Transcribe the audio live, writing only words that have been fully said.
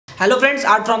Hello friends,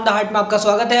 art from the heart में आपका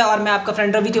स्वागत है और मैं आपका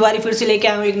फ्रेंड रवि तिवारी फिर से लेके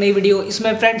आया हूँ एक नई वीडियो।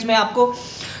 इसमें फ्रेंड्स मैं आपको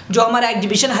जो हमारा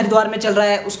एग्जीबिशन हरिद्वार में चल रहा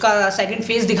है उसका सेकंड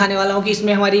फेज़ दिखाने वाला हूँ कि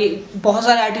इसमें हमारी बहुत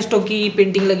सारे आर्टिस्टों की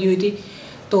पेंटिंग लगी हुई थी।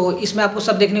 तो इसमें आपको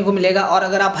सब देखने को मिलेगा और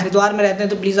अगर आप हरिद्वार में रहते हैं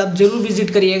तो प्लीज़ आप ज़रूर विज़िट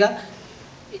करिएगा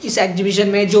इस एग्जीबिशन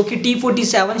में, जो कि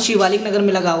T-47 शिवालिक नगर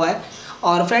में लगा हुआ है।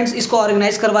 और फ्रेंड्स, इसको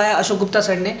ऑर्गेनाइज़ करवाया अशोक गुप्ता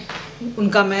सर ने,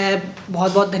 उनका मैं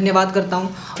बहुत बहुत धन्यवाद करता हूँ।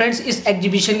 फ्रेंड्स, इस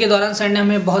एग्जीबिशन के दौरान सर ने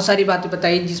हमें बहुत सारी बातें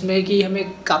बताई जिसमें कि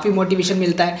हमें काफ़ी मोटिवेशन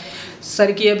मिलता है।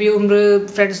 सर की अभी उम्र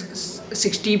फ्रेंड्स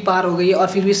 60 पार हो गई है और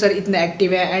फिर भी सर इतने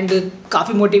एक्टिव है एंड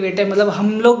काफ़ी मोटिवेट है। मतलब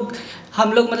हम लोग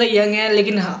मतलब यंग हैं,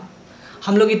 लेकिन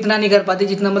हम लोग इतना नहीं कर पाते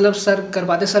जितना मतलब सर कर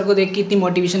पाते। सर को देख के इतनी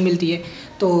मोटिवेशन मिलती है।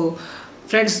 तो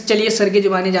फ्रेंड्स, चलिए सर के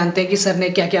ज़ुबानी जानते हैं कि सर ने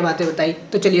क्या क्या बातें बताई।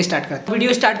 तो चलिए स्टार्ट करते हैं।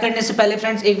 वीडियो स्टार्ट करने से पहले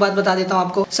फ्रेंड्स एक बात बता देता हूँ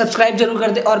आपको, सब्सक्राइब जरूर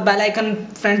कर दे और बेल आइकन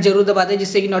फ्रेंड्स जरूर दबा दे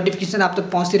जिससे कि नोटिफिकेशन आप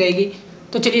तक पहुँचती रहेगी।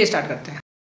 तो चलिए स्टार्ट करते हैं।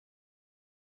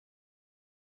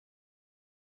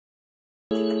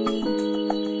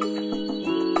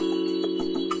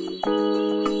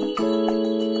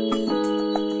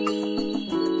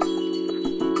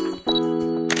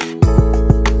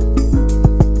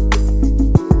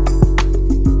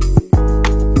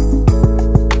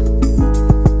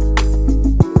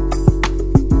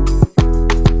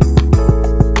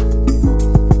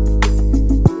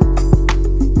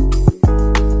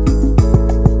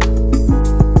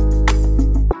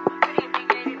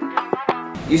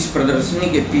 इस प्रदर्शनी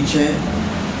के पीछे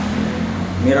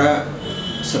मेरा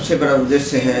सबसे बड़ा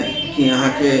उद्देश्य है कि यहाँ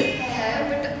के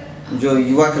जो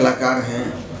युवा कलाकार हैं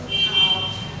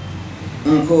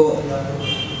उनको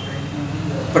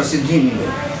प्रसिद्धि मिले,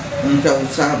 उनका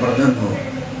उत्साह वर्धन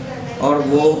हो और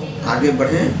वो आगे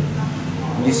बढ़ें,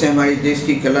 जिससे हमारी देश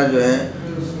की कला जो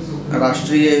है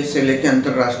राष्ट्रीय से लेकर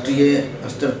अंतर्राष्ट्रीय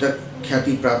स्तर तक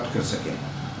ख्याति प्राप्त कर सके।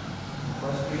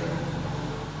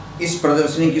 इस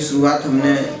प्रदर्शनी की शुरुआत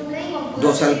हमने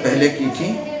 2 साल पहले की थी।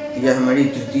 यह हमारी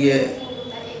तृतीय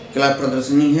कला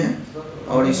प्रदर्शनी है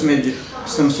और इसमें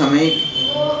समसामयिक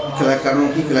कलाकारों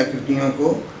की कलाकृतियों को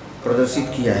प्रदर्शित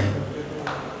किया है।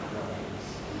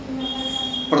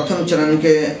 प्रथम चरण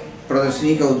के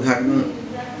प्रदर्शनी का उद्घाटन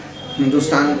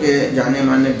हिंदुस्तान के जाने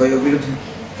माने वयोवृद्ध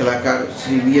कलाकार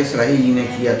श्री V.S. राही जी ने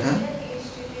किया था,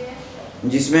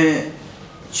 जिसमें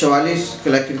 44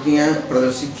 कलाकृतियाँ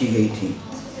प्रदर्शित की गई थी।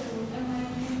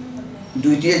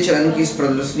 द्वितीय चरण की इस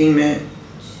प्रदर्शनी में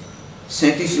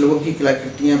 37 लोगों की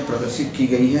कलाकृतियाँ प्रदर्शित की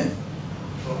गई है,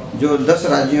 जो 10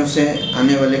 राज्यों से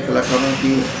आने वाले कलाकारों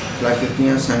की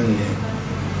कलाकृतियाँ शामिल हैं।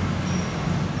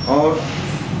 और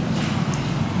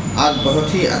आज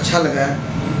बहुत ही अच्छा लगा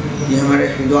कि हमारे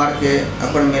हरिद्वार के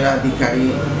अपर मेला अधिकारी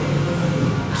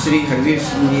श्री हरवीर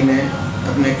सिंह जी ने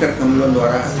अपने कर कमलों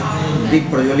द्वारा दीप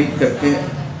प्रज्वलित करके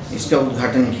इसका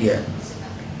उद्घाटन किया।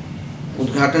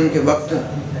 उद्घाटन के वक्त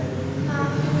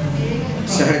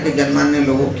शहर के गणमान्य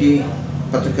लोगों की,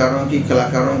 पत्रकारों की,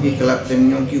 कलाकारों की, कला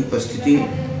प्रेमियों की उपस्थिति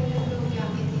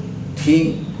थी।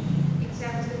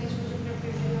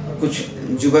 कुछ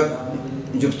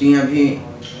युवक युवतियाँ भी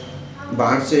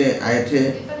बाहर से आए थे,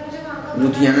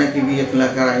 लुधियाना की भी एक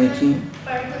कलाकार आई थी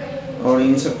और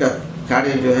इन सब का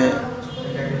कार्य जो है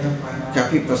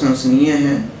काफ़ी प्रशंसनीय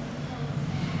है।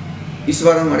 इस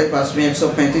बार हमारे पास में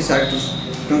 135 आर्टिस्टों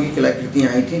की कलाकृतियाँ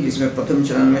आई थी, जिसमें प्रथम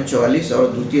चरण में 44 और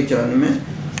द्वितीय चरण में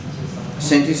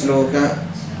 37 लोगों का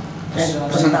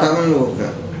 57 लोगों का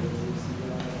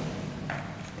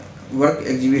वर्क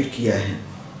एग्जिबिट किया है।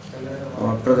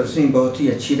 और प्रदर्शनी बहुत ही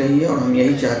अच्छी रही है और हम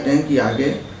यही चाहते हैं कि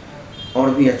आगे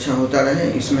और भी अच्छा होता रहे।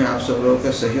 इसमें आप सब लोगों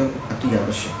का सहयोग अति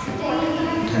आवश्यक है।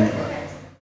 धन्यवाद।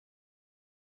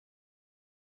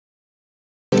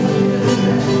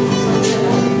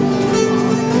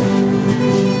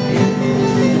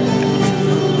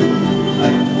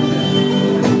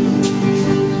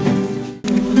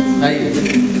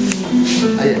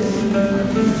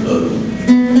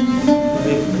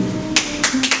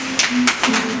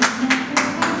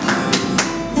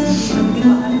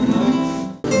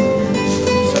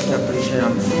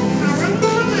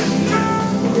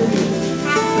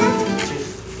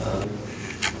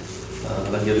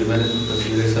 हालांकि मैंने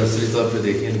तस्वीरें सरसरी तौर पे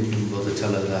देखी हैं, लेकिन बहुत अच्छा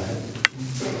लग रहा है।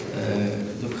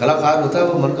 जो कलाकार होता है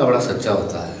वो मन का बड़ा सच्चा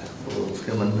होता है, वो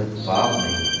उसके मन में पाप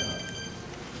नहीं होता।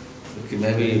 क्योंकि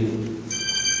मैं भी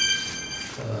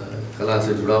कला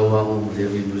से जुड़ा हुआ हूँ, मुझे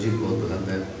भी म्यूजिक बहुत पसंद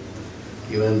है।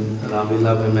 इवन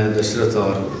रामलीला में मैं दशरथ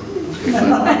और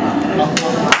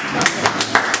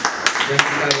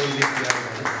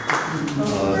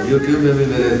यूट्यूब में भी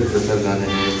मेरे 2 गाने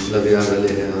हैं, लविया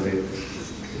गले हैं और एक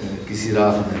किसी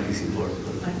राह में किसी बोर्ड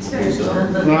पर। अच्छा,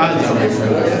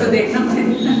 तो देखना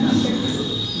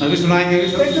पड़ेगा। अभी सुनाएंगे भी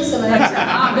सर।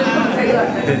 हाँ बिल्कुल सही बात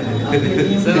है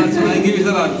सर आज सुनाएंगे भी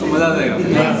सर, आज तो मजा आ जाएगा।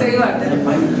 नहीं सही बात है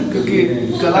क्योंकि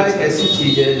कला एक ऐसी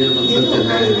चीज है जो मतलब जो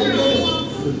है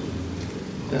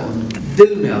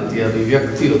दिल में आती है,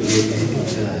 अभिव्यक्ति होती है किसी की।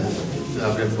 जो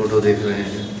आपने फोटो देख रहे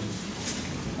हैं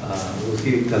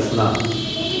उसकी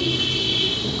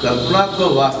कल्पना को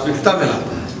वास्तविकता में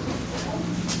लाता है।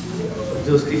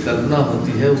 जो उसकी कल्पना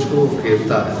होती है उसको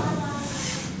घेरता है।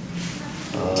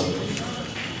 और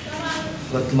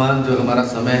वर्तमान जो हमारा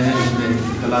समय है इसमें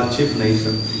कला छिप नहीं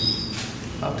सकती।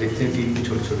 आप देखते हैं कि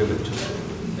छोटे छोटे बच्चों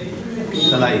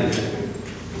कला ही है।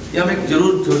 या मैं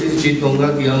जरूर छोटी सी चीज़ कहूँगा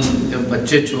कि हम जब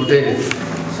बच्चे छोटे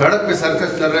सड़क पे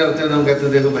सर्कस कर रहे होते हैं तो हम कहते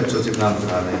हैं देखो बच्चों से काम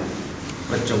करा रहे हैं,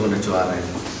 बच्चों को नचवा रहे हैं।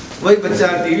 वही बच्चा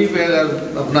टीवी पे अगर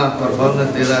अपना परफॉर्मेंस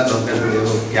दे रहा है तो हम कहते हैं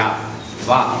देखो क्या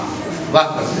वाह वाह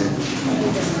करते हैं।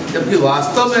 जबकि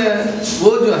वास्तव में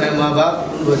वो जो है माँ बाप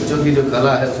उन बच्चों की जो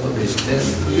कला है उसको भेजते हैं।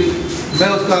 क्योंकि मैं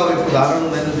उसका एक उदाहरण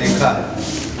मैंने देखा है।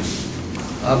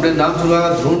 आपने नाम सुना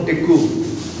ध्रुव टिक्कू,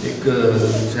 एक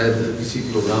शायद किसी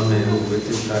प्रोग्राम में वो हुए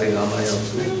थे, सारे गाँव आया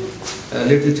उसमें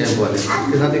लिटिल चैंप वाले,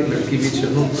 उसके साथ एक लड़की भी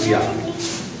छनु प्रिया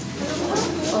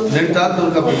नैनीताल तो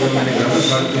उनका प्रोग्राम मैंने कहा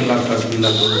 3.5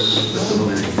 लाख बच्चों को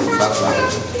मैंने 7 लाख।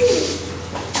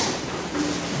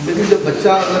 लेकिन जब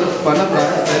बच्चा अगर पनप रहा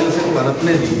है पहले से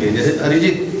पनपने दीजिए। जैसे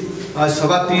अरिजीत आज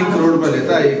 3.25 करोड़ रुपये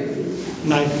लेता है एक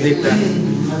देखता है,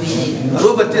 और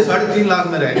वो बच्चे 3.5 लाख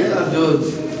में रह गए। और जो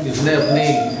जिसने अपनी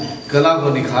कला को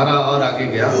निखारा और आगे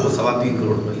गया वो 3.25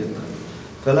 करोड़ रुपये लेता है।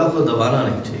 कला को दबाना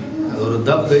नहीं चाहिए, अगर वो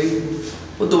दब गई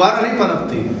वो दोबारा नहीं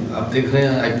पनपती। आप देख रहे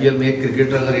हैं IPL में एक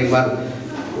क्रिकेटर अगर एक बार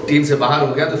टीम से बाहर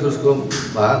हो गया तो फिर उसको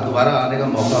बाहर दोबारा आने का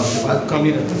मौका उसके पास कम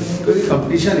ही रहता है, क्योंकि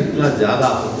कंपटीशन इतना ज़्यादा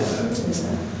हो गया है।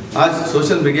 आज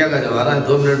सोशल मीडिया का ज़माना है,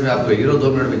 2 मिनट में आपको हीरो,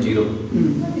 2 मिनट में जीरो।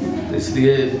 तो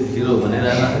इसलिए हीरो बने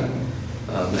रहना है।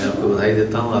 मैं आपको बधाई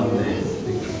देता हूँ। आपने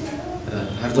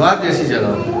हरिद्वार जैसी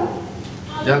जगह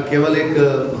जहाँ केवल एक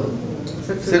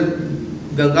सिर्फ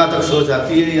गंगा तक सोच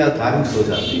आती है या धार्मिक सोच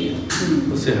आती है,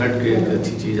 उससे हट के एक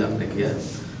अच्छी चीज़ आपने किया।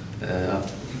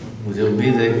 मुझे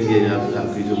उम्मीद है कि ये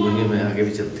आपकी जो मुहिम है आगे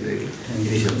भी चलती रहेगी।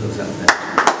 इन्हीं शब्दों से